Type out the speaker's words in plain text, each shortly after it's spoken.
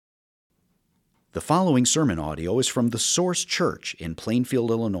The following sermon audio is from The Source Church in Plainfield,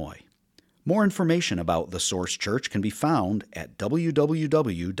 Illinois. More information about The Source Church can be found at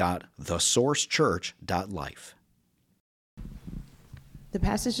www.thesourcechurch.life. The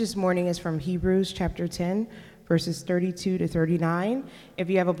passage this morning is from Hebrews chapter 10, verses 32 to 39. If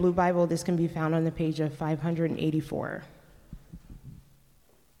you have a blue Bible, this can be found on the page of 584.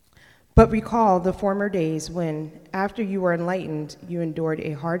 But recall the former days when, after you were enlightened, you endured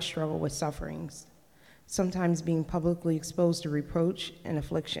a hard struggle with sufferings, sometimes being publicly exposed to reproach and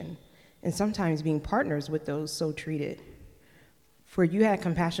affliction, and sometimes being partners with those so treated. For you had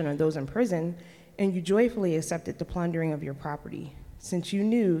compassion on those in prison, and you joyfully accepted the plundering of your property, since you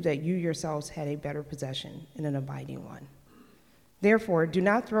knew that you yourselves had a better possession and an abiding one. Therefore, do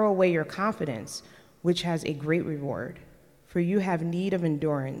not throw away your confidence, which has a great reward, for you have need of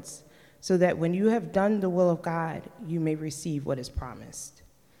endurance, so that when you have done the will of God, you may receive what is promised.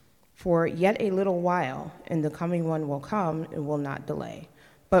 For yet a little while, and the coming one will come and will not delay.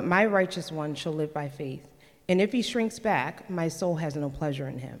 But my righteous one shall live by faith, and if he shrinks back, my soul has no pleasure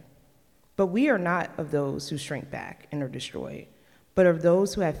in him. But we are not of those who shrink back and are destroyed, but of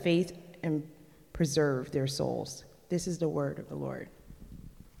those who have faith and preserve their souls. This is the word of the Lord.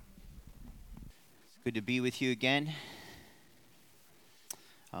 It's good to be with you again.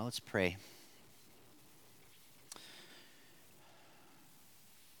 Let's pray.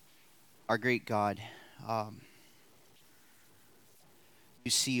 Our great God, you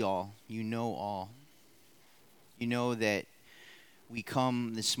see all, you know all. You know that we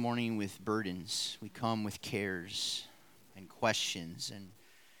come this morning with burdens, we come with cares and questions and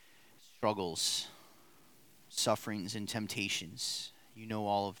struggles, sufferings and temptations. You know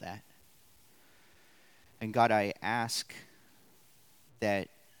all of that. And God, I ask that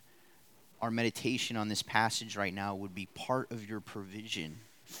our meditation on this passage right now would be part of your provision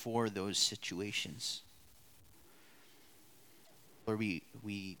for those situations. Lord,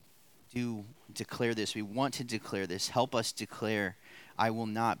 we do declare this. We want to declare this. Help us declare, I will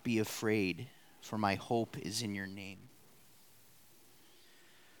not be afraid, for my hope is in your name.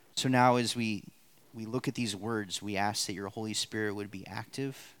 So now as we look at these words, we ask that your Holy Spirit would be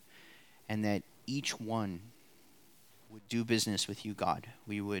active and that each one would do business with you, God.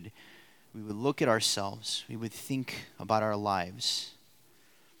 We would look at ourselves, we would think about our lives,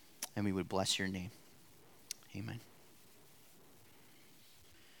 and we would bless your name. Amen.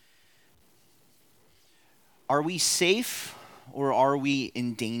 Are we safe or are we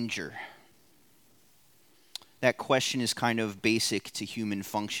in danger? That question is kind of basic to human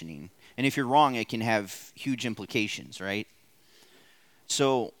functioning. And if you're wrong, it can have huge implications, right?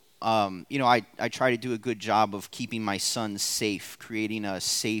 So, I try to do a good job of keeping my sons safe, creating a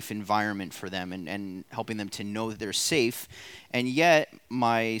safe environment for them and helping them to know that they're safe. And yet,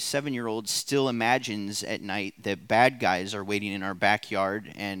 my 7-year-old still imagines at night that bad guys are waiting in our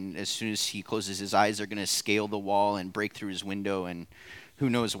backyard, and as soon as he closes his eyes, they're going to scale the wall and break through his window and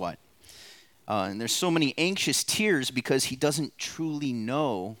who knows what. And there's so many anxious tears because he doesn't truly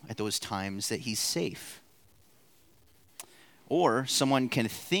know at those times that he's safe. Or someone can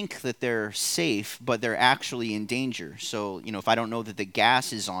think that they're safe, but they're actually in danger. So, if I don't know that the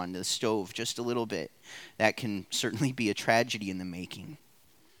gas is on the stove just a little bit, that can certainly be a tragedy in the making.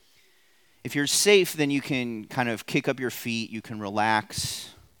 If you're safe, then you can kind of kick up your feet, you can relax.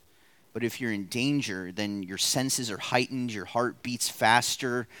 But if you're in danger, then your senses are heightened, your heart beats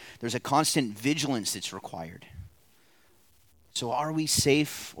faster. There's a constant vigilance that's required. So are we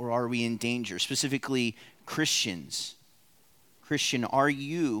safe or are we in danger? Specifically, Christians. Christian, are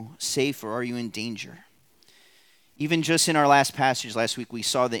you safe or are you in danger? Even just in our last passage last week, we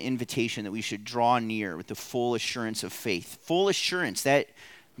saw the invitation that we should draw near with the full assurance of faith. Full assurance, that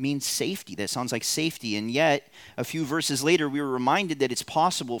means safety. That sounds like safety. And yet, a few verses later, we were reminded that it's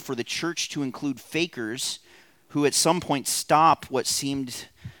possible for the church to include fakers who at some point stop what seemed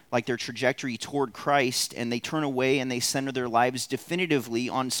like their trajectory toward Christ, and they turn away and they center their lives definitively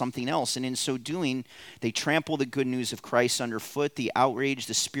on something else. And in so doing, they trample the good news of Christ underfoot, the outrage,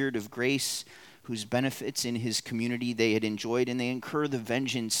 the spirit of grace, whose benefits in his community they had enjoyed, and they incur the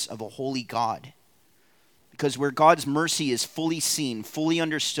vengeance of a holy God. Because where God's mercy is fully seen, fully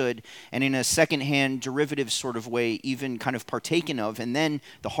understood, and in a secondhand derivative sort of way, even kind of partaken of, and then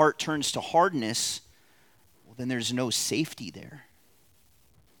the heart turns to hardness, well, then there's no safety there,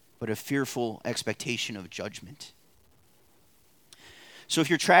 but a fearful expectation of judgment. So if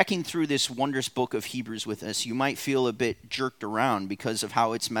you're tracking through this wondrous book of Hebrews with us, you might feel a bit jerked around because of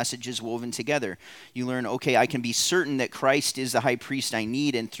how its message is woven together. You learn, okay, I can be certain that Christ is the high priest I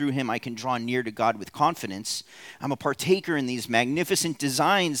need, and through him I can draw near to God with confidence. I'm a partaker in these magnificent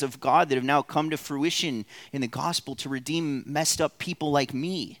designs of God that have now come to fruition in the gospel to redeem messed up people like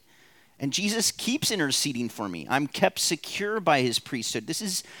me. And Jesus keeps interceding for me. I'm kept secure by his priesthood. This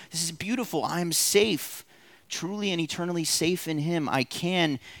is beautiful. I'm safe. Truly and eternally safe in him. I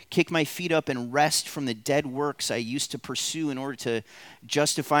can kick my feet up and rest from the dead works I used to pursue in order to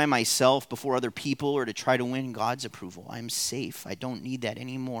justify myself before other people or to try to win God's approval. I'm safe. I don't need that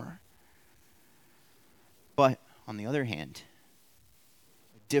anymore. But on the other hand,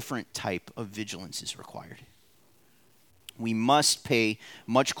 a different type of vigilance is required. We must pay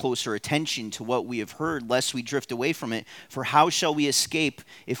much closer attention to what we have heard, lest we drift away from it. For how shall we escape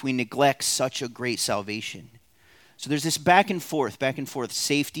if we neglect such a great salvation? So there's this back and forth,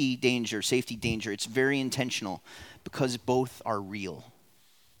 safety, danger. It's very intentional because both are real.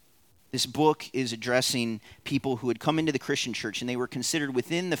 This book is addressing people who had come into the Christian church and they were considered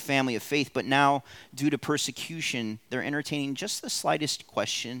within the family of faith, but now, due to persecution, they're entertaining just the slightest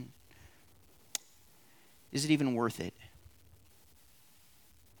question. Is it even worth it?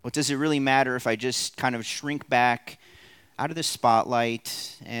 What does it really matter if I just kind of shrink back out of the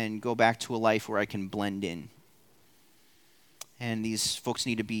spotlight and go back to a life where I can blend in? And these folks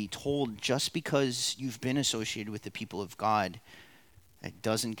need to be told, just because you've been associated with the people of God, it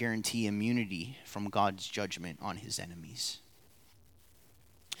doesn't guarantee immunity from God's judgment on his enemies.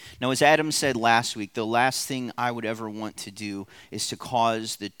 Now, as Adam said last week, the last thing I would ever want to do is to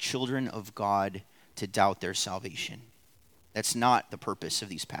cause the children of God to doubt their salvation. That's not the purpose of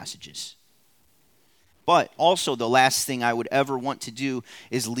these passages. But also the last thing I would ever want to do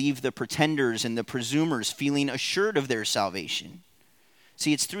is leave the pretenders and the presumers feeling assured of their salvation.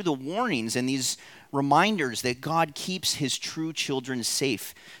 See, it's through the warnings and these reminders that God keeps his true children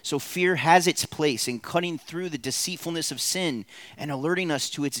safe. So fear has its place in cutting through the deceitfulness of sin and alerting us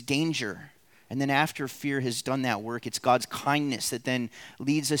to its danger. And then after fear has done that work, it's God's kindness that then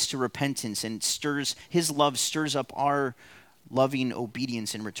leads us to repentance and his love stirs up our loving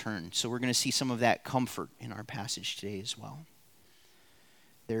obedience in return. So we're going to see some of that comfort in our passage today as well.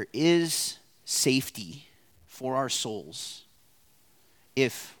 There is safety for our souls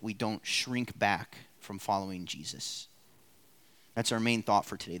if we don't shrink back from following Jesus. That's our main thought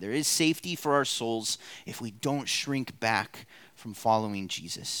for today. There is safety for our souls if we don't shrink back from following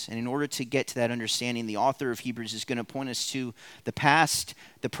Jesus. And in order to get to that understanding, the author of Hebrews is going to point us to the past,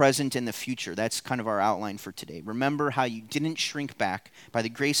 the present, and the future. That's kind of our outline for today. Remember how you didn't shrink back. By the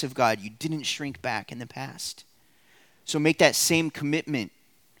grace of God, you didn't shrink back in the past. So make that same commitment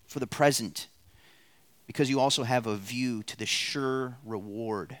for the present, because you also have a view to the sure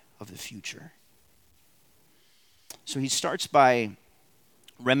reward of the future. So he starts by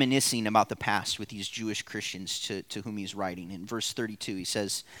reminiscing about the past with these Jewish Christians to whom he's writing. In verse 32, he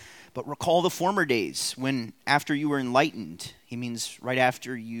says, "But recall the former days when after you were enlightened," he means right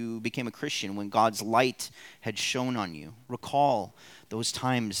after you became a Christian, when God's light had shone on you. Recall those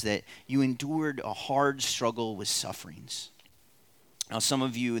times that you endured a hard struggle with sufferings. Now, some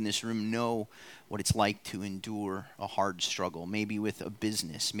of you in this room know what it's like to endure a hard struggle, maybe with a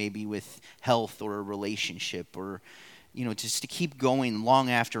business, maybe with health or a relationship, or just to keep going long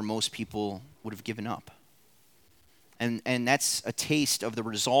after most people would have given up. And that's a taste of the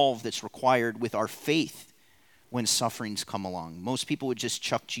resolve that's required with our faith when sufferings come along. Most people would just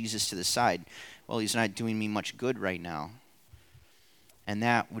chuck Jesus to the side. Well, he's not doing me much good right now. And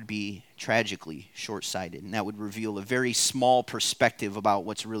that would be tragically short-sighted, and that would reveal a very small perspective about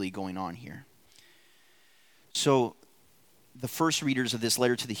what's really going on here. So the first readers of this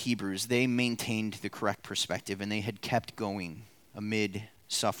letter to the Hebrews, they maintained the correct perspective, and they had kept going amid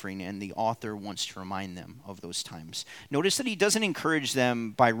suffering, and the author wants to remind them of those times. Notice that he doesn't encourage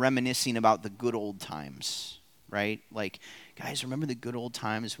them by reminiscing about the good old times, right? Like, guys, remember the good old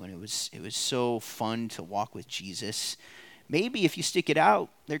times when it was so fun to walk with Jesus? Maybe if you stick it out,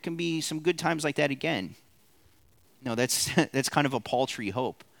 there can be some good times like that again. No, that's kind of a paltry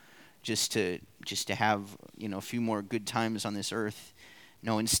hope, just to have a few more good times on this earth.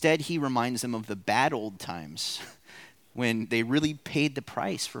 No, instead he reminds them of the bad old times when they really paid the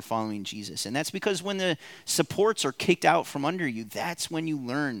price for following Jesus. And that's because when the supports are kicked out from under you, that's when you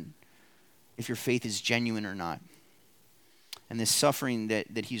learn if your faith is genuine or not. And this suffering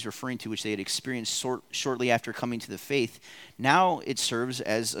that he's referring to, which they had experienced shortly after coming to the faith, now it serves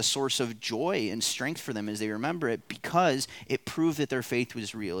as a source of joy and strength for them as they remember it, because it prove that their faith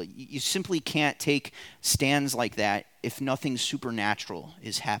was real. You simply can't take stands like that if nothing supernatural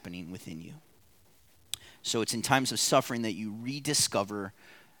is happening within you. So it's in times of suffering that you rediscover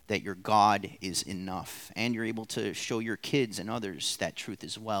that your God is enough, and you're able to show your kids and others that truth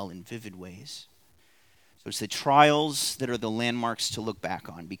as well in vivid ways. So it's the trials that are the landmarks to look back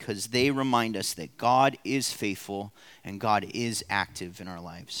on, because they remind us that God is faithful and God is active in our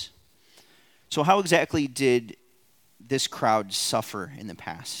lives. So how exactly did this crowd suffer in the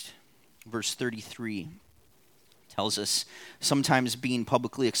past? Verse 33 tells us, sometimes being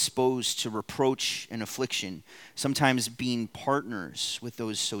publicly exposed to reproach and affliction, sometimes being partners with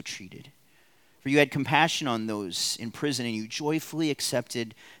those so treated. For you had compassion on those in prison, and you joyfully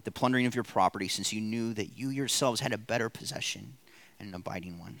accepted the plundering of your property, since you knew that you yourselves had a better possession and an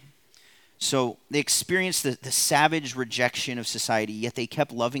abiding one. So they experienced the savage rejection of society, yet they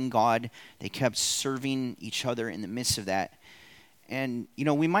kept loving God. They kept serving each other in the midst of that. And,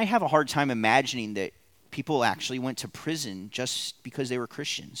 we might have a hard time imagining that people actually went to prison just because they were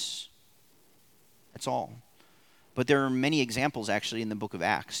Christians. That's all. But there are many examples actually in the book of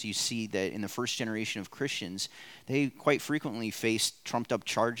Acts. You see that in the first generation of Christians, they quite frequently faced trumped up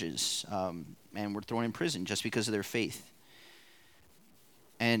charges and were thrown in prison just because of their faith.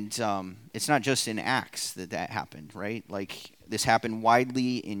 And it's not just in Acts that happened, right? Like, this happened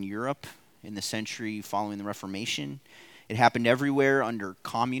widely in Europe in the century following the Reformation. It happened everywhere under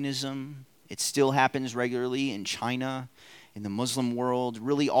communism. It still happens regularly in China, in the Muslim world,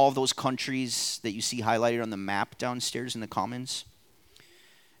 really all those countries that you see highlighted on the map downstairs in the Commons.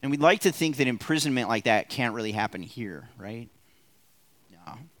 And we'd like to think that imprisonment like that can't really happen here, right?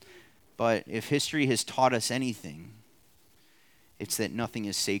 No. But if history has taught us anything, it's that nothing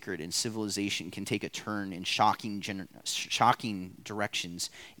is sacred, and civilization can take a turn in shocking directions,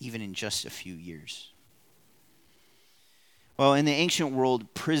 even in just a few years. Well, in the ancient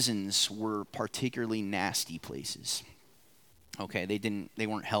world, prisons were particularly nasty places. Okay, they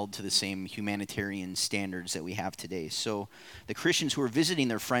weren't held to the same humanitarian standards that we have today. So the Christians who were visiting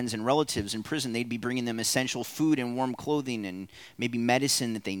their friends and relatives in prison, they'd be bringing them essential food and warm clothing and maybe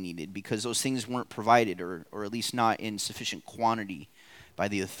medicine that they needed, because those things weren't provided, or at least not in sufficient quantity by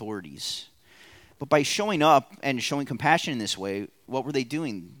the authorities. But by showing up and showing compassion in this way, what were they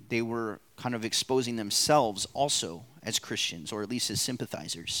doing? They were kind of exposing themselves also as Christians, or at least as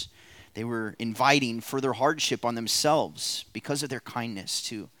sympathizers. They were inviting further hardship on themselves because of their kindness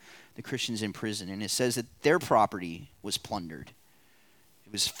to the Christians in prison. And it says that their property was plundered.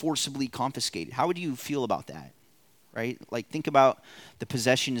 It was forcibly confiscated. How would you feel about that, right? Like, think about the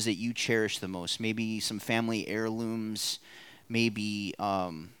possessions that you cherish the most. Maybe some family heirlooms, maybe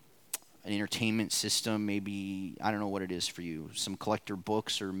an entertainment system, maybe, I don't know what it is for you, some collector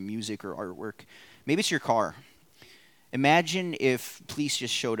books or music or artwork. Maybe it's your car. Imagine if police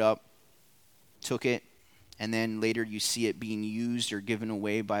just showed up, took it, and then later you see it being used or given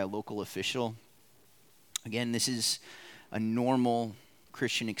away by a local official. Again, this is a normal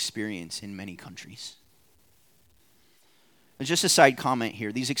Christian experience in many countries. And just a side comment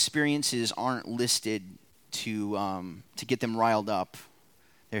here, these experiences aren't listed to get them riled up.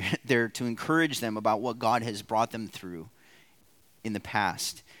 They're to encourage them about what God has brought them through in the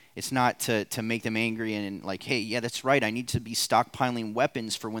past. It's not to make them angry and like, hey, yeah, that's right, I need to be stockpiling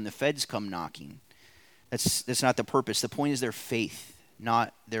weapons for when the feds come knocking. That's not the purpose. The point is their faith,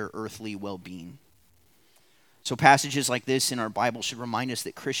 not their earthly well-being. So passages like this in our Bible should remind us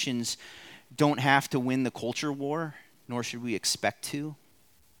that Christians don't have to win the culture war, nor should we expect to.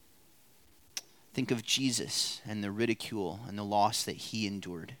 Think of Jesus and the ridicule and the loss that he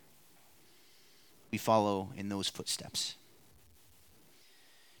endured. We follow in those footsteps.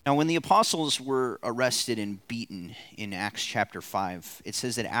 Now, when the apostles were arrested and beaten in Acts chapter 5, it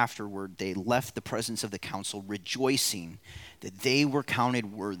says that afterward they left the presence of the council rejoicing that they were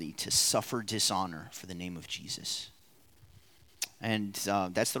counted worthy to suffer dishonor for the name of Jesus. And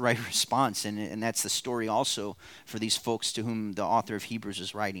that's the right response, and that's the story also for these folks to whom the author of Hebrews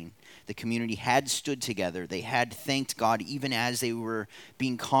is writing. The community had stood together. They had thanked God even as they were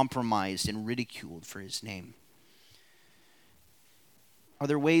being compromised and ridiculed for his name. Are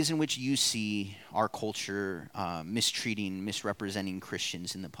there ways in which you see our culture mistreating, misrepresenting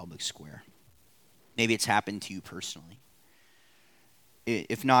Christians in the public square? Maybe it's happened to you personally.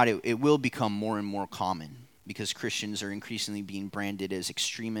 If not, it will become more and more common because Christians are increasingly being branded as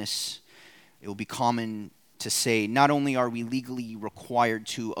extremists. It will be common to say, not only are we legally required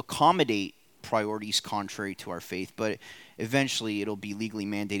to accommodate priorities contrary to our faith, but eventually it'll be legally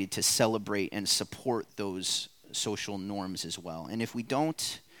mandated to celebrate and support those social norms as well. And if we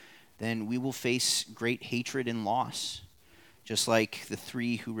don't, then we will face great hatred and loss. just like the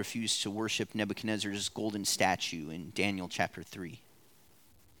three who refused to worship Nebuchadnezzar's golden statue in Daniel chapter 3.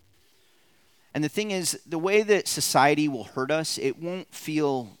 And the thing is, the way that society will hurt us, it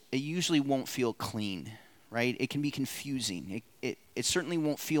usually won't feel clean, right? It can be confusing. It certainly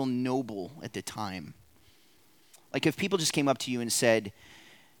won't feel noble at the time. Like if people just came up to you and said,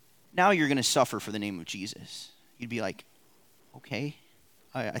 now you're going to suffer for the name of Jesus, you'd be like, okay,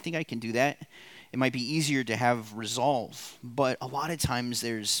 I think I can do that. It might be easier to have resolve, but a lot of times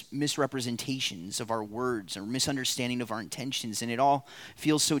there's misrepresentations of our words or misunderstanding of our intentions, and it all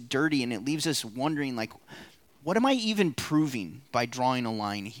feels so dirty, and it leaves us wondering, like, what am I even proving by drawing a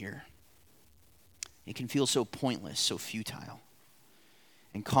line here? It can feel so pointless, so futile,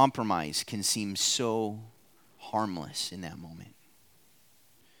 and compromise can seem so harmless in that moment.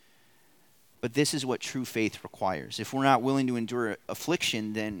 But this is what true faith requires. If we're not willing to endure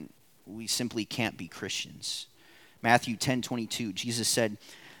affliction, then we simply can't be Christians. Matthew 10:22, Jesus said,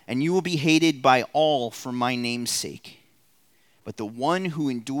 "And you will be hated by all for my name's sake, but the one who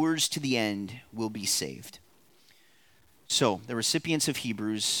endures to the end will be saved." So, the recipients of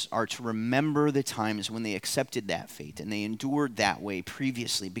Hebrews are to remember the times when they accepted that fate and they endured that way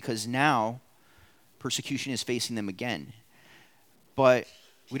previously, because now persecution is facing them again. But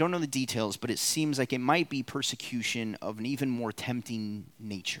we don't know the details, but it seems like it might be persecution of an even more tempting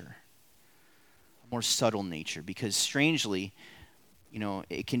nature, a more subtle nature, because strangely,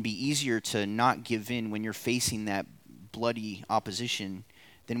 it can be easier to not give in when you're facing that bloody opposition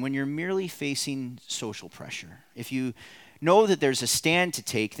than when you're merely facing social pressure. If you know that there's a stand to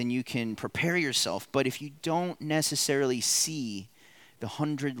take, then you can prepare yourself. But if you don't necessarily see the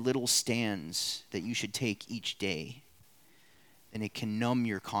 100 little stands that you should take each day, then it can numb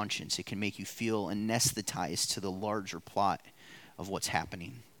your conscience. It can make you feel anesthetized to the larger plot of what's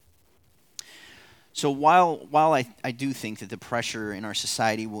happening. So while I do think that the pressure in our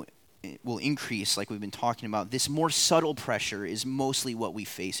society will increase, like we've been talking about, this more subtle pressure is mostly what we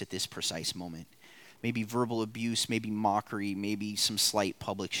face at this precise moment. Maybe verbal abuse, maybe mockery, maybe some slight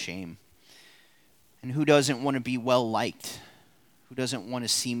public shame. And who doesn't want to be well-liked? Who doesn't want to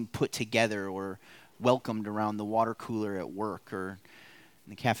seem put together or welcomed around the water cooler at work or in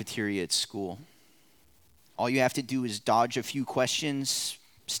the cafeteria at school? All you have to do is dodge a few questions,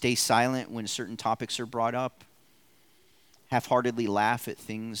 stay silent when certain topics are brought up, half-heartedly laugh at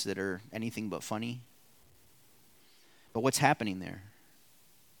things that are anything but funny. But what's happening there?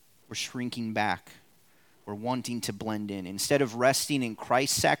 We're shrinking back. We're wanting to blend in. Instead of resting in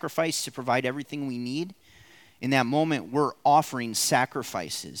Christ's sacrifice to provide everything we need, in that moment, we're offering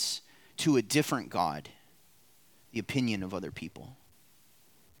sacrifices to a different God, the opinion of other people.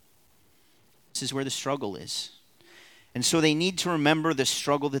 This is where the struggle is. And so they need to remember the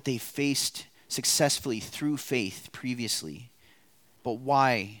struggle that they faced successfully through faith previously. But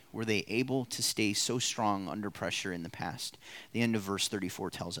why were they able to stay so strong under pressure in the past? The end of verse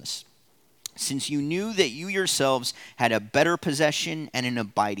 34 tells us, "Since you knew that you yourselves had a better possession and an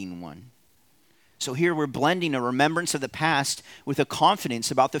abiding one." So here we're blending a remembrance of the past with a confidence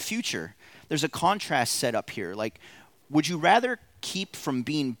about the future. There's a contrast set up here. Like, would you rather keep from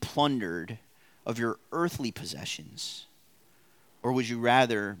being plundered of your earthly possessions, or would you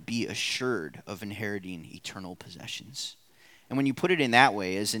rather be assured of inheriting eternal possessions? And when you put it in that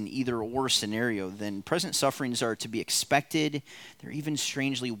way, as an either-or scenario, then present sufferings are to be expected. They're even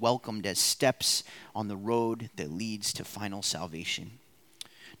strangely welcomed as steps on the road that leads to final salvation.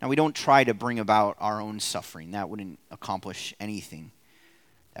 Now, we don't try to bring about our own suffering. That wouldn't accomplish anything.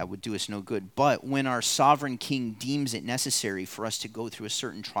 That would do us no good. But when our sovereign King deems it necessary for us to go through a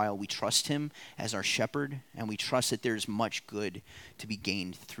certain trial, we trust him as our shepherd, and we trust that there's much good to be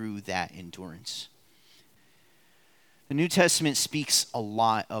gained through that endurance. The New Testament speaks a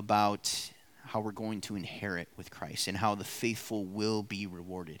lot about how we're going to inherit with Christ and how the faithful will be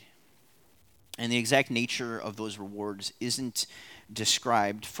rewarded. And the exact nature of those rewards isn't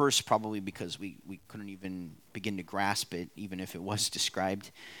described, first probably because we couldn't even begin to grasp it, even if it was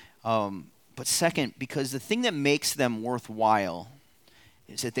described. But second, because the thing that makes them worthwhile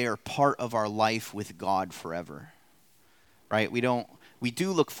is that they are part of our life with God forever, right? We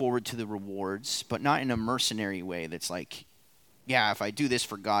do look forward to the rewards, but not in a mercenary way that's like, yeah, if I do this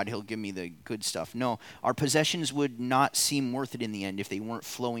for God, he'll give me the good stuff. No, our possessions would not seem worth it in the end if they weren't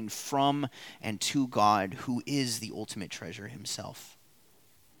flowing from and to God, who is the ultimate treasure himself.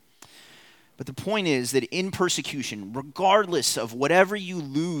 But the point is that in persecution, regardless of whatever you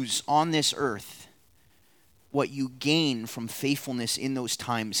lose on this earth, what you gain from faithfulness in those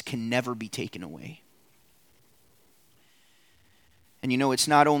times can never be taken away. And it's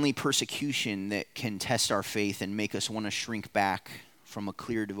not only persecution that can test our faith and make us want to shrink back from a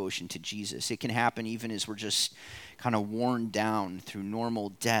clear devotion to Jesus. It can happen even as we're just kind of worn down through normal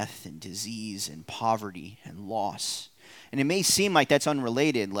death and disease and poverty and loss. And it may seem like that's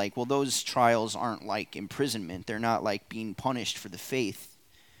unrelated, like, well, those trials aren't like imprisonment. They're not like being punished for the faith.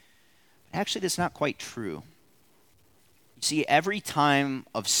 Actually, that's not quite true. You see, every time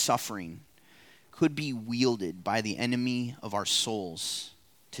of suffering could be wielded by the enemy of our souls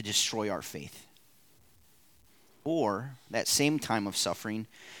to destroy our faith. Or that same time of suffering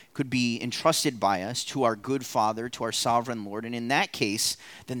could be entrusted by us to our good Father, to our sovereign Lord. And in that case,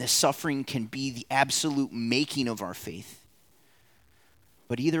 then the suffering can be the absolute making of our faith.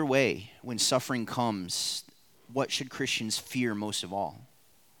 But either way, when suffering comes, what should Christians fear most of all?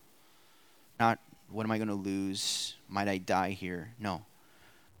 Not, what am I going to lose? Might I die here? No.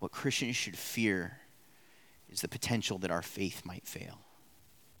 What Christians should fear is the potential that our faith might fail.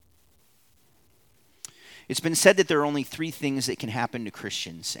 It's been said that there are only 3 things that can happen to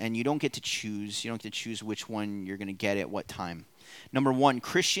Christians, and you don't get to choose. You don't get to choose which one you're going to get at what time. Number 1,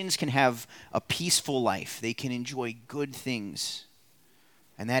 Christians can have a peaceful life. They can enjoy good things,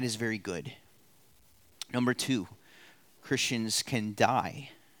 and that is very good. Number 2, Christians can die,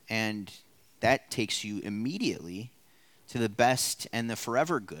 and that takes you immediately to the best and the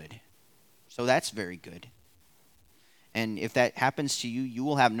forever good. So that's very good. And if that happens to you, you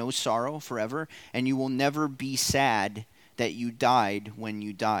will have no sorrow forever, and you will never be sad that you died when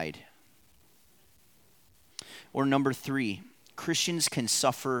you died. Or number 3, Christians can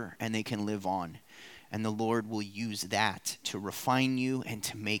suffer and they can live on, and the Lord will use that to refine you and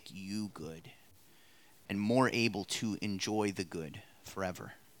to make you good and more able to enjoy the good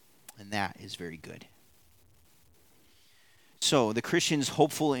forever. And that is very good. So the Christian's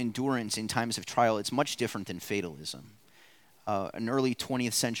hopeful endurance in times of trial, it's much different than fatalism. An early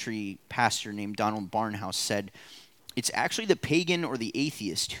 20th century pastor named Donald Barnhouse said, "It's actually the pagan or the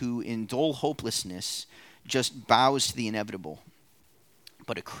atheist who, in dull hopelessness, just bows to the inevitable.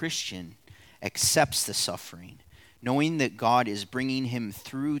 But a Christian accepts the suffering, knowing that God is bringing him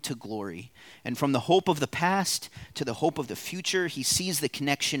through to glory. And from the hope of the past to the hope of the future, he sees the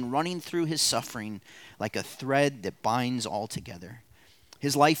connection running through his suffering like a thread that binds all together.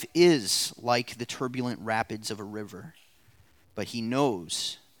 His life is like the turbulent rapids of a river, but he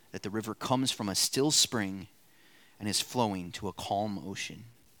knows that the river comes from a still spring and is flowing to a calm ocean.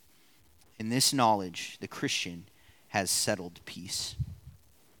 In this knowledge, the Christian has settled peace."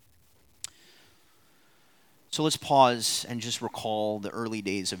 So let's pause and just recall the early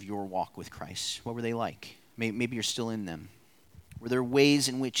days of your walk with Christ. What were they like? Maybe you're still in them. Were there ways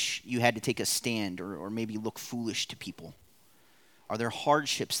in which you had to take a stand or maybe look foolish to people? Are there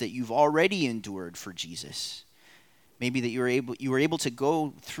hardships that you've already endured for Jesus? Maybe that you were able to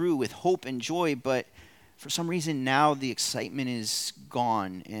go through with hope and joy, but for some reason now the excitement is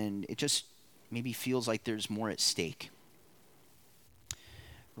gone and it just maybe feels like there's more at stake.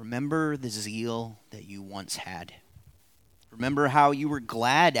 Remember the zeal that you once had. Remember how you were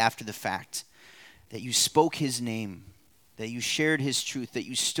glad after the fact that you spoke his name, that you shared his truth, that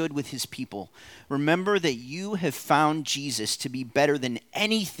you stood with his people. Remember that you have found Jesus to be better than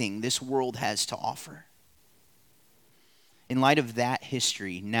anything this world has to offer. In light of that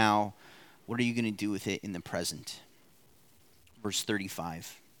history, now, what are you going to do with it in the present? Verse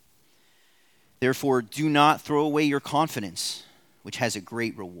 35. "Therefore, do not throw away your confidence, which has a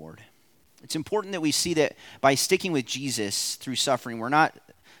great reward." It's important that we see that by sticking with Jesus through suffering, we're not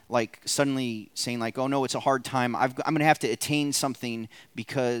like suddenly saying like, oh no, it's a hard time. I'm going to have to attain something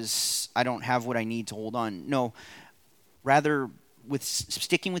because I don't have what I need to hold on. No, rather with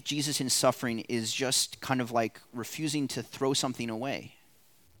sticking with Jesus in suffering is just kind of like refusing to throw something away.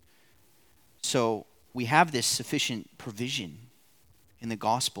 So we have this sufficient provision in the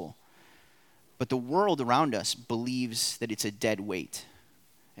gospel. But the world around us believes that it's a dead weight.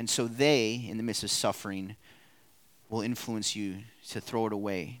 And so they, in the midst of suffering, will influence you to throw it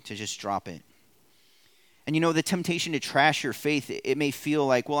away, to just drop it. And the temptation to trash your faith, it may feel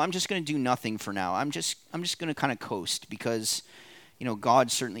like, well, I'm just going to do nothing for now. I'm just going to kind of coast because,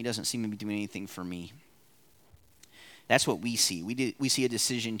 God certainly doesn't seem to be doing anything for me. That's what we see. We see a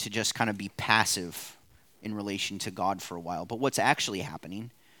decision to just kind of be passive in relation to God for a while. But what's actually happening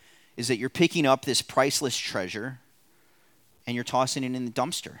is that you're picking up this priceless treasure and you're tossing it in the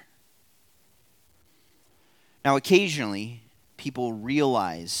dumpster. Now, occasionally, people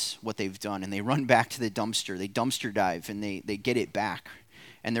realize what they've done and they run back to the dumpster. They dumpster dive and they get it back.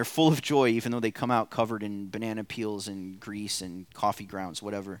 And they're full of joy even though they come out covered in banana peels and grease and coffee grounds,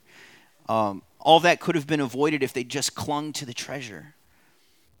 whatever. All that could have been avoided if they just clung to the treasure.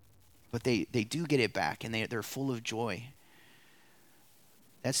 But they do get it back, and they're full of joy.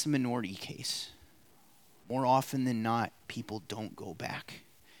 That's the minority case. More often than not, people don't go back.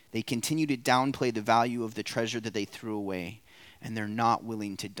 They continue to downplay the value of the treasure that they threw away, and they're not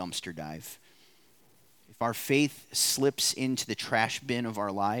willing to dumpster dive. If our faith slips into the trash bin of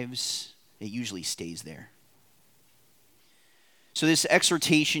our lives, it usually stays there. So this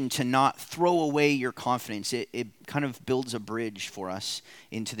exhortation to not throw away your confidence, it kind of builds a bridge for us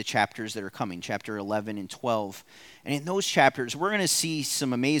into the chapters that are coming, chapter 11 and 12. And in those chapters, we're going to see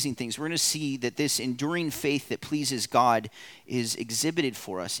some amazing things. We're going to see that this enduring faith that pleases God is exhibited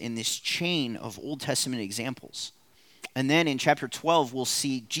for us in this chain of Old Testament examples. And then in chapter 12, we'll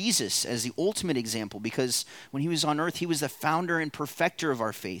see Jesus as the ultimate example, because when he was on earth, he was the founder and perfecter of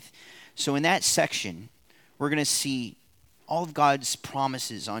our faith. So in that section, we're going to see all of God's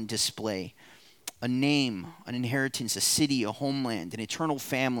promises on display: a name, an inheritance, a city, a homeland, an eternal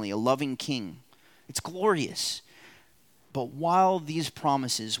family, a loving king. It's glorious. But while these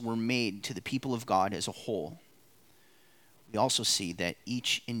promises were made to the people of God as a whole, we also see that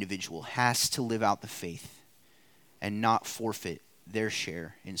each individual has to live out the faith and not forfeit their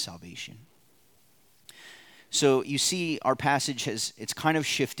share in salvation. So you see, our passage it's kind of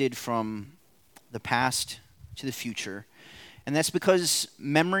shifted from the past to the future. And that's because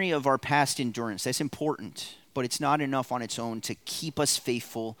memory of our past endurance, that's important, but it's not enough on its own to keep us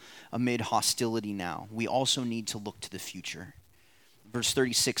faithful amid hostility now. We also need to look to the future. Verse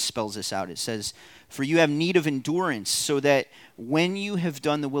 36 spells this out. It says, "For you have need of endurance, so that when you have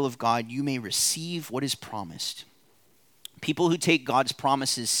done the will of God, you may receive what is promised." People who take God's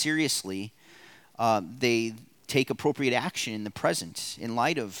promises seriously, they take appropriate action in the present in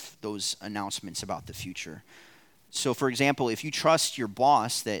light of those announcements about the future. So, for example, if you trust your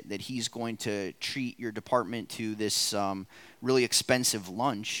boss that he's going to treat your department to this really expensive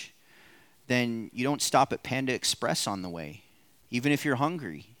lunch, then you don't stop at Panda Express on the way, even if you're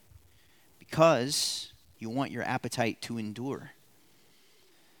hungry, because you want your appetite to endure.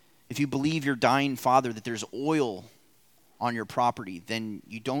 If you believe your dying father that there's oil on your property, then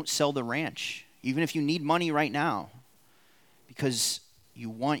you don't sell the ranch, even if you need money right now, because you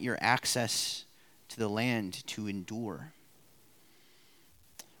want your access to the land to endure.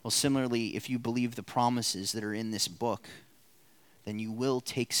 Well, similarly, if you believe the promises that are in this book, then you will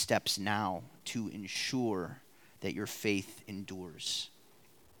take steps now to ensure that your faith endures.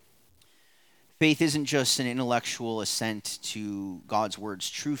 Faith isn't just an intellectual assent to God's words.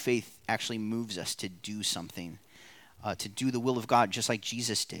 True faith actually moves us to do something, to do the will of God, just like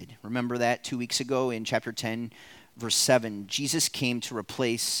Jesus did. Remember that 2 weeks ago in chapter 10, verse 7, Jesus came to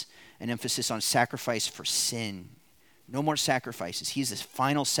replace an emphasis on sacrifice for sin. No more sacrifices. He's this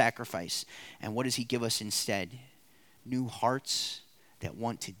final sacrifice. And what does he give us instead? New hearts that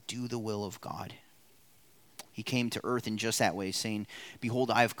want to do the will of God. He came to earth in just that way, saying,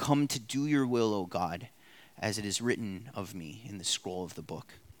 "Behold, I have come to do your will, O God, as it is written of me in the scroll of the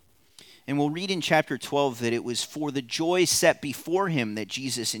book." And we'll read in chapter 12 that it was for the joy set before him that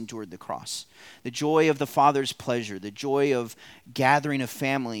Jesus endured the cross. The joy of the Father's pleasure, the joy of gathering a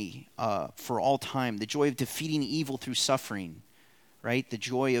family for all time, the joy of defeating evil through suffering, right? The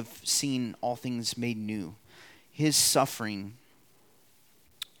joy of seeing all things made new. His suffering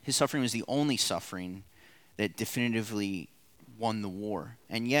was the only suffering that definitively won the war.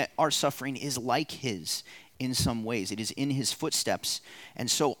 And yet our suffering is like his in some ways. It is in his footsteps. And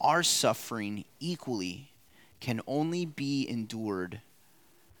so our suffering equally can only be endured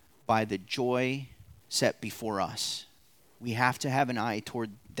by the joy set before us. We have to have an eye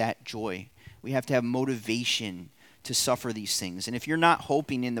toward that joy. We have to have motivation to suffer these things. And if you're not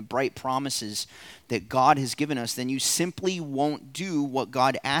hoping in the bright promises that God has given us, then you simply won't do what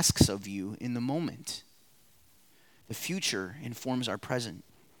God asks of you in the moment. The future informs our present.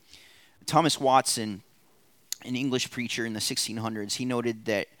 Thomas Watson, an English preacher in the 1600s, he noted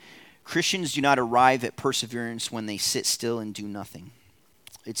that Christians do not arrive at perseverance when they sit still and do nothing.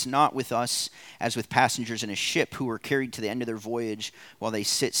 It's not with us as with passengers in a ship who are carried to the end of their voyage while they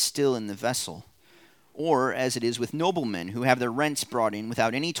sit still in the vessel, or as it is with noblemen who have their rents brought in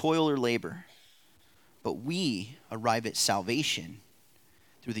without any toil or labor. But we arrive at salvation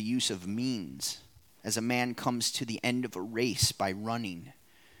through the use of means, as a man comes to the end of a race by running,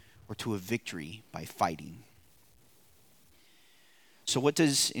 or to a victory by fighting. So what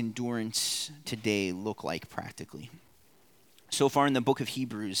does endurance today look like practically? So far in the book of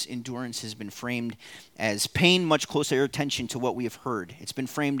Hebrews, endurance has been framed as paying much closer attention to what we have heard. It's been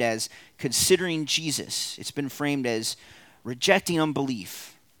framed as considering Jesus. It's been framed as rejecting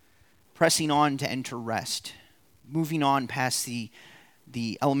unbelief, pressing on to enter rest, moving on past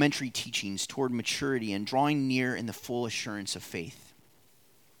the elementary teachings toward maturity, and drawing near in the full assurance of faith.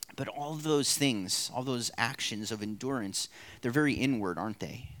 But all of those things, all those actions of endurance, they're very inward, aren't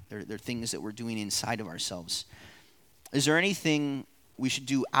they? They're things that we're doing inside of ourselves. Is there anything we should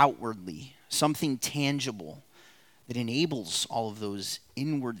do outwardly, something tangible that enables all of those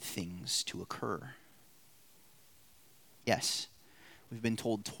inward things to occur? Yes. We've been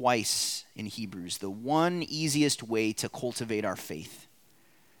told twice in Hebrews, the one easiest way to cultivate our faith,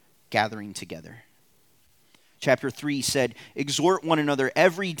 gathering together. Chapter 3 said, "Exhort one another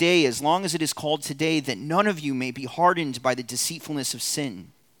every day as long as it is called today, that none of you may be hardened by the deceitfulness of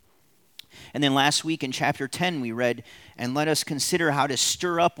sin." And then last week in chapter 10 we read, "And let us consider how to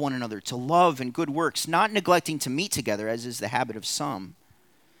stir up one another to love and good works, not neglecting to meet together, as is the habit of some,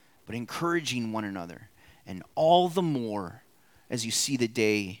 but encouraging one another, and all the more as you see the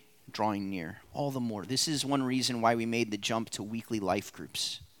day drawing near." All the more. This is one reason why we made the jump to weekly life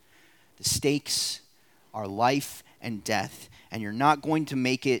groups. The stakes are life and death, and you're not going to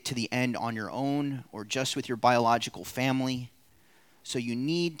make it to the end on your own or just with your biological family. So you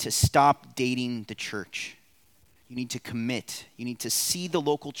need to stop dating the church. You need to commit. You need to see the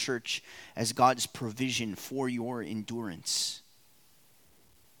local church as God's provision for your endurance.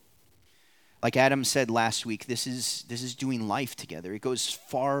 Like Adam said last week, this is doing life together. It goes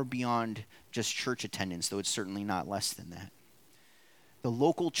far beyond just church attendance, though it's certainly not less than that. The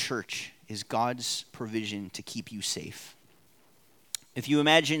local church is God's provision to keep you safe. If you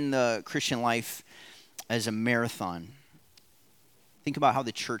imagine the Christian life as a marathon, think about how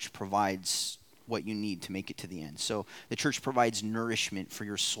the church provides what you need to make it to the end. So the church provides nourishment for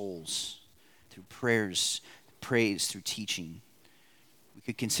your souls through prayers, praise, through teaching. We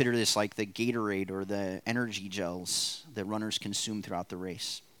could consider this like the Gatorade or the energy gels that runners consume throughout the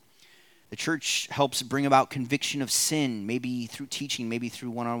race. The church helps bring about conviction of sin, maybe through teaching, maybe through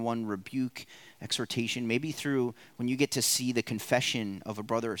one-on-one rebuke, exhortation, maybe through when you get to see the confession of a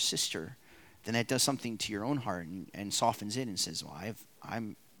brother or sister, then that does something to your own heart and softens it and says, well,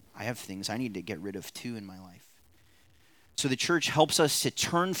 I have things I need to get rid of too in my life. So the church helps us to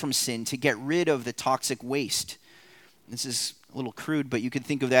turn from sin, to get rid of the toxic waste. This is a little crude, but you could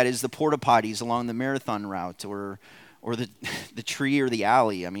think of that as the porta potties along the marathon route or the tree or the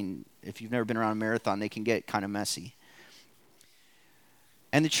alley. I mean, if you've never been around a marathon, they can get kind of messy.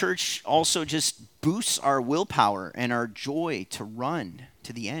 And the church also just boosts our willpower and our joy to run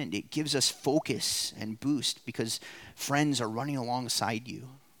to the end. It gives us focus and boost because friends are running alongside you.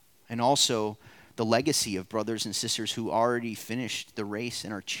 And also the legacy of brothers and sisters who already finished the race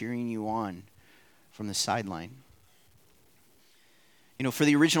and are cheering you on from the sideline. You know, for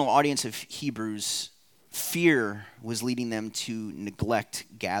the original audience of Hebrews, fear was leading them to neglect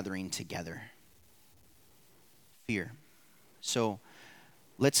gathering together. Fear. So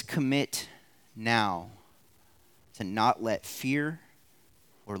let's commit now to not let fear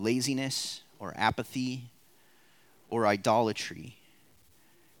or laziness or apathy or idolatry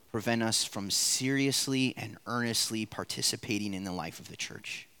prevent us from seriously and earnestly participating in the life of the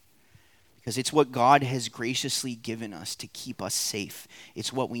church. Because it's what God has graciously given us to keep us safe.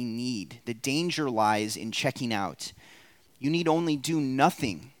 It's what we need. The danger lies in checking out. You need only do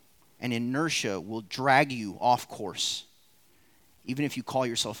nothing, and inertia will drag you off course, even if you call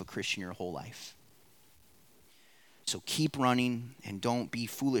yourself a Christian your whole life. So keep running, and don't be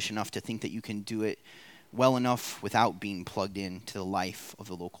foolish enough to think that you can do it well enough without being plugged into the life of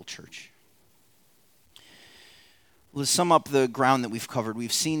the local church. Let's sum up the ground that we've covered.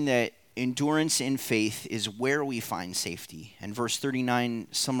 We've seen that endurance in faith is where we find safety. And verse 39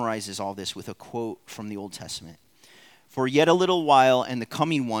 summarizes all this with a quote from the Old Testament. "For yet a little while, and the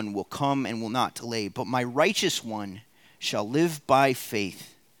coming one will come and will not delay. But my righteous one shall live by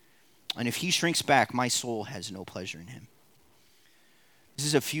faith. And if he shrinks back, my soul has no pleasure in him." This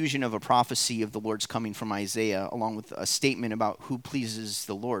is a fusion of a prophecy of the Lord's coming from Isaiah, along with a statement about who pleases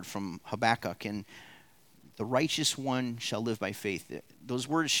the Lord from Habakkuk. And the righteous one shall live by faith. Those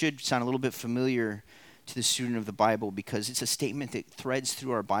words should sound a little bit familiar to the student of the Bible because it's a statement that threads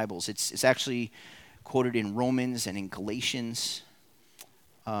through our Bibles. It's actually quoted in Romans and in Galatians.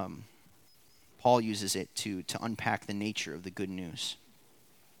 Paul uses it to unpack the nature of the good news.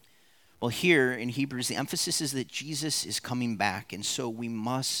 Well, here in Hebrews, the emphasis is that Jesus is coming back, and so we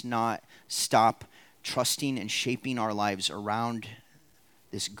must not stop trusting and shaping our lives around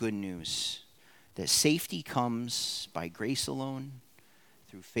this good news. That safety comes by grace alone,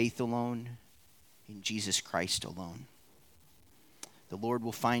 through faith alone, in Jesus Christ alone. The Lord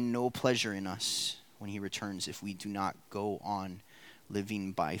will find no pleasure in us when he returns if we do not go on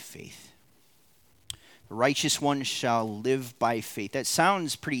living by faith. The righteous one shall live by faith. That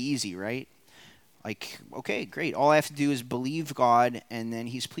sounds pretty easy, right? Like, okay, great. All I have to do is believe God, and then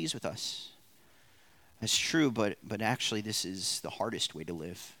he's pleased with us. That's true, but actually this is the hardest way to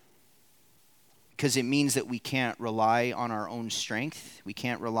live. Because it means that we can't rely on our own strength. We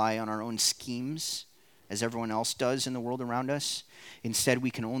can't rely on our own schemes, as everyone else does in the world around us. Instead,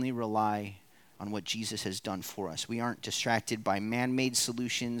 we can only rely on what Jesus has done for us. We aren't distracted by man-made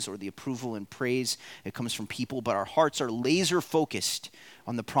solutions or the approval and praise that comes from people, but our hearts are laser focused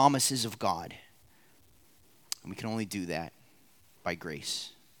on the promises of God. And we can only do that by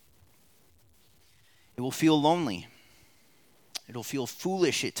grace. It will feel lonely. It'll feel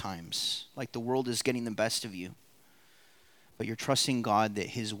foolish at times, like the world is getting the best of you. But you're trusting God that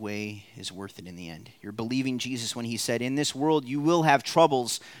his way is worth it in the end. You're believing Jesus when he said, in this world you will have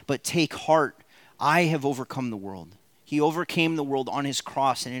troubles, but take heart. I have overcome the world. He overcame the world on his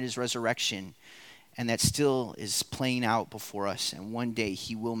cross and in his resurrection. And that still is playing out before us. And one day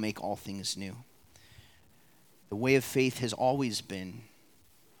he will make all things new. The way of faith has always been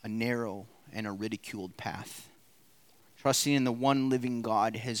a narrow and a ridiculed path. Trusting in the one living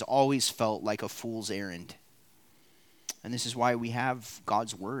God has always felt like a fool's errand. And this is why we have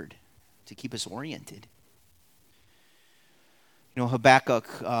God's word to keep us oriented. You know, Habakkuk,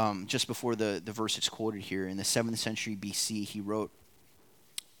 just before the verse that's quoted here, in the 7th century BC, he wrote,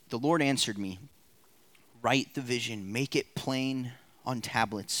 "The Lord answered me, write the vision, make it plain on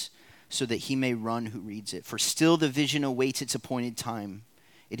tablets, so that he may run who reads it. For still the vision awaits its appointed time.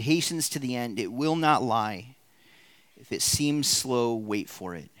 It hastens to the end, it will not lie. If it seems slow, wait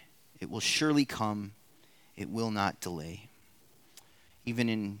for it. It will surely come, it will not delay." Even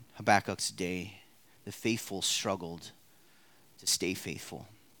in Habakkuk's day, the faithful struggled to stay faithful.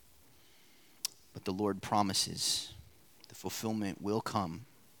 But the Lord promises the fulfillment will come.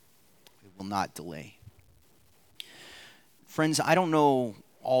 It will not delay. Friends, I don't know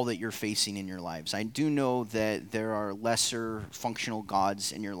all that you're facing in your lives. I do know that there are lesser functional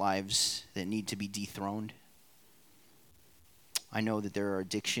gods in your lives that need to be dethroned. I know that there are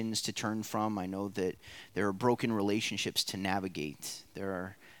addictions to turn from. I know that there are broken relationships to navigate. There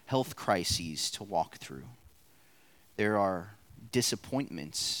are health crises to walk through. There are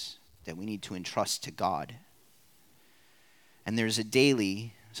disappointments that we need to entrust to God. And there's a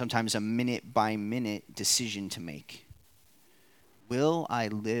daily, sometimes a minute-by-minute decision to make. Will I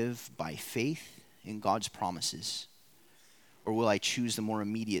live by faith in God's promises? Or will I choose the more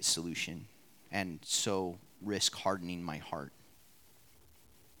immediate solution and so risk hardening my heart?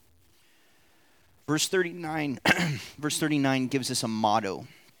 Verse 39 gives us a motto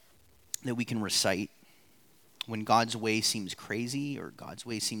that we can recite when God's way seems crazy or God's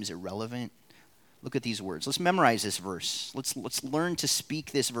way seems irrelevant. Look at these words. Let's memorize this verse. Let's learn to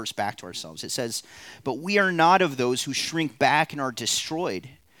speak this verse back to ourselves. It says, "But we are not of those who shrink back and are destroyed,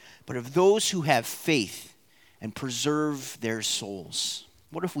 but of those who have faith and preserve their souls."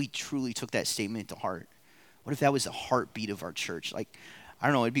 What if we truly took that statement to heart? What if that was the heartbeat of our church? Like, I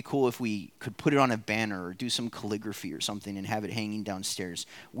don't know, it'd be cool if we could put it on a banner or do some calligraphy or something and have it hanging downstairs.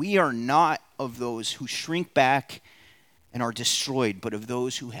 We are not of those who shrink back and are destroyed, but of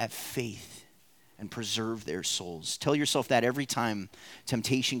those who have faith and preserve their souls. Tell yourself that every time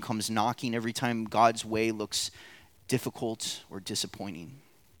temptation comes knocking, every time God's way looks difficult or disappointing.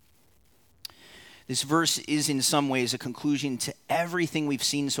 This verse is in some ways a conclusion to everything we've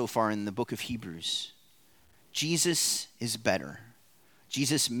seen so far in the book of Hebrews. Jesus is better.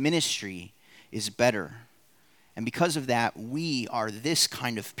 Jesus' ministry is better. And because of that, we are this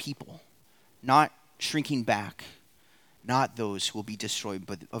kind of people, not shrinking back, not those who will be destroyed,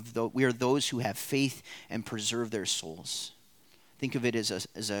 but we are those who have faith and preserve their souls. Think of it as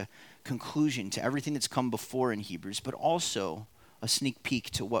a conclusion to everything that's come before in Hebrews, but also a sneak peek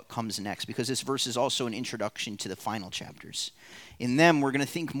to what comes next, because this verse is also an introduction to the final chapters. In them, we're going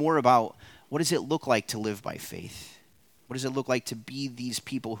to think more about what does it look like to live by faith? What does it look like to be these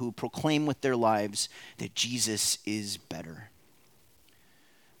people who proclaim with their lives that Jesus is better?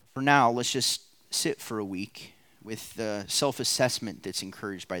 For now, let's just sit for a week with the self-assessment that's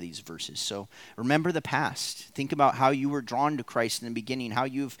encouraged by these verses. So remember the past. Think about how you were drawn to Christ in the beginning, how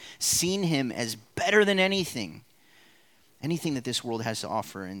you've seen him as better than anything that this world has to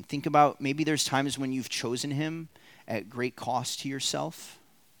offer. And think about maybe there's times when you've chosen him at great cost to yourself.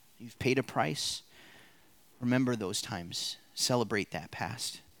 You've paid a price. Remember those times. Celebrate that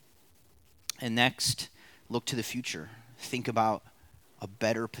past. And next, look to the future. Think about a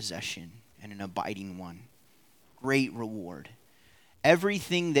better possession and an abiding one. Great reward.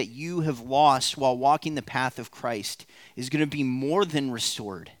 Everything that you have lost while walking the path of Christ is going to be more than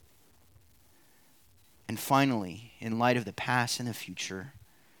restored. And finally, in light of the past and the future,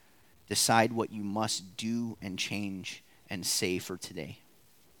 decide what you must do and change and say for today.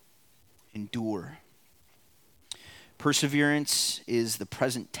 Endure. Perseverance is the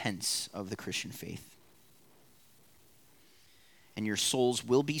present tense of the Christian faith. And your souls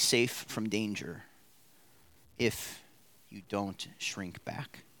will be safe from danger if you don't shrink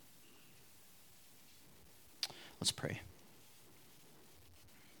back. Let's pray.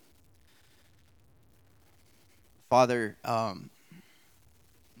 Father,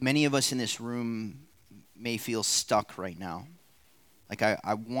 many of us in this room may feel stuck right now. Like,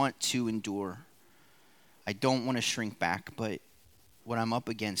 I want to endure. I don't want to shrink back, but when I'm up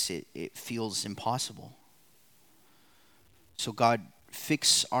against it, it feels impossible. So God,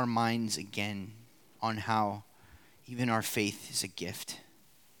 fix our minds again on how even our faith is a gift.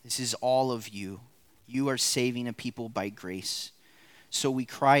 This is all of you. You are saving a people by grace. So we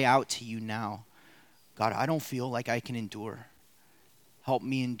cry out to you now. God, I don't feel like I can endure. Help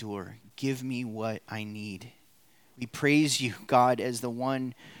me endure. Give me what I need. We praise you, God, as the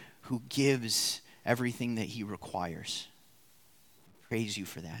one who gives everything that he requires. Praise you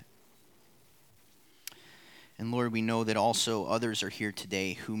for that. And Lord, we know that also others are here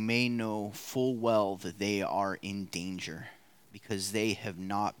today who may know full well that they are in danger because they have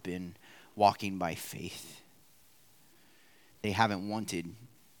not been walking by faith. They haven't wanted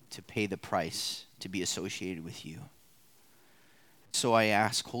to pay the price to be associated with you. So I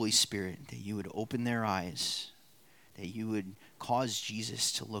ask, Holy Spirit, that you would open their eyes, that you would cause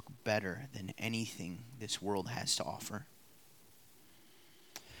Jesus to look better than anything this world has to offer.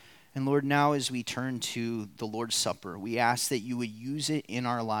 And Lord, now as we turn to the Lord's Supper, we ask that you would use it in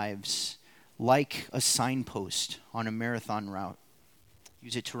our lives like a signpost on a marathon route.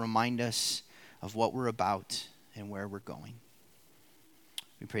 Use it to remind us of what we're about and where we're going.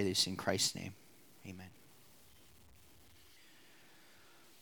 We pray this in Christ's name. Amen.